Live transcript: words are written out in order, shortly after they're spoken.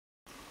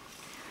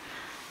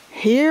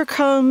Here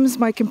comes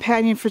my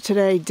companion for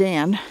today,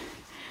 Dan,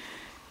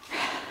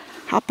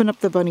 hopping up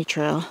the bunny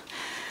trail.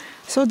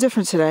 So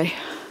different today.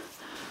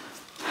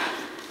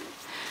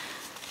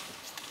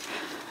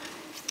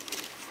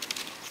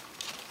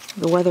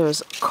 The weather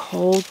is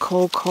cold,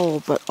 cold,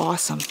 cold, but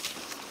awesome.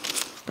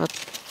 About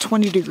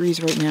 20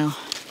 degrees right now.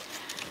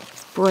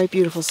 Bright,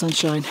 beautiful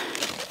sunshine.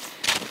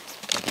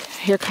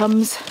 Here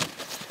comes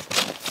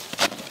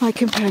my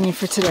companion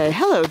for today.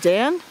 Hello,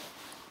 Dan.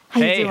 How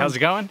you doing? How's it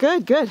going?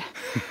 Good, good.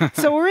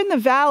 So we're in the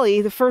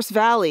valley, the first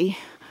valley,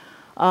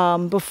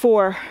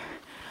 before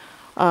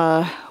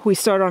we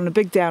start on a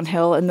big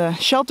downhill, and the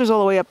shelter's all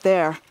the way up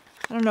there.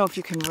 I don't know if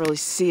you can really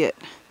see it.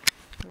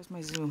 Where's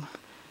my zoom?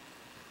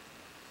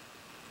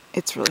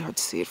 It's really hard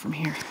to see it from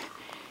here.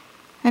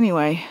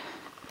 Anyway,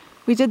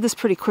 we did this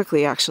pretty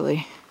quickly,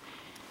 actually.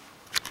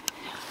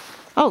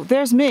 Oh,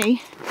 there's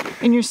me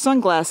in your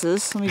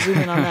sunglasses. Let me zoom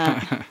in on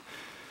that.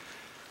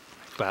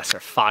 Glasses are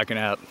fogging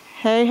up.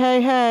 Hey,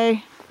 hey,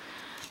 hey.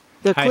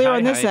 They're clear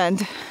on this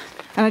end.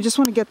 And I just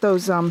want to get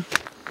those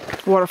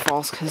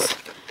waterfalls because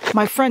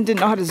my friend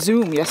didn't know how to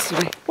zoom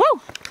yesterday.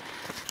 Woo!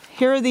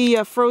 Here are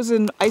the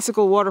frozen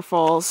icicle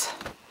waterfalls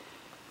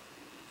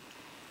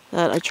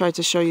that I tried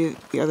to show you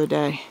the other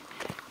day.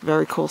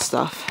 Very cool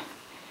stuff.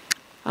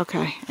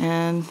 Okay,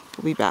 and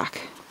we'll be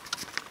back.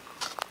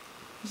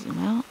 Zoom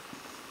out.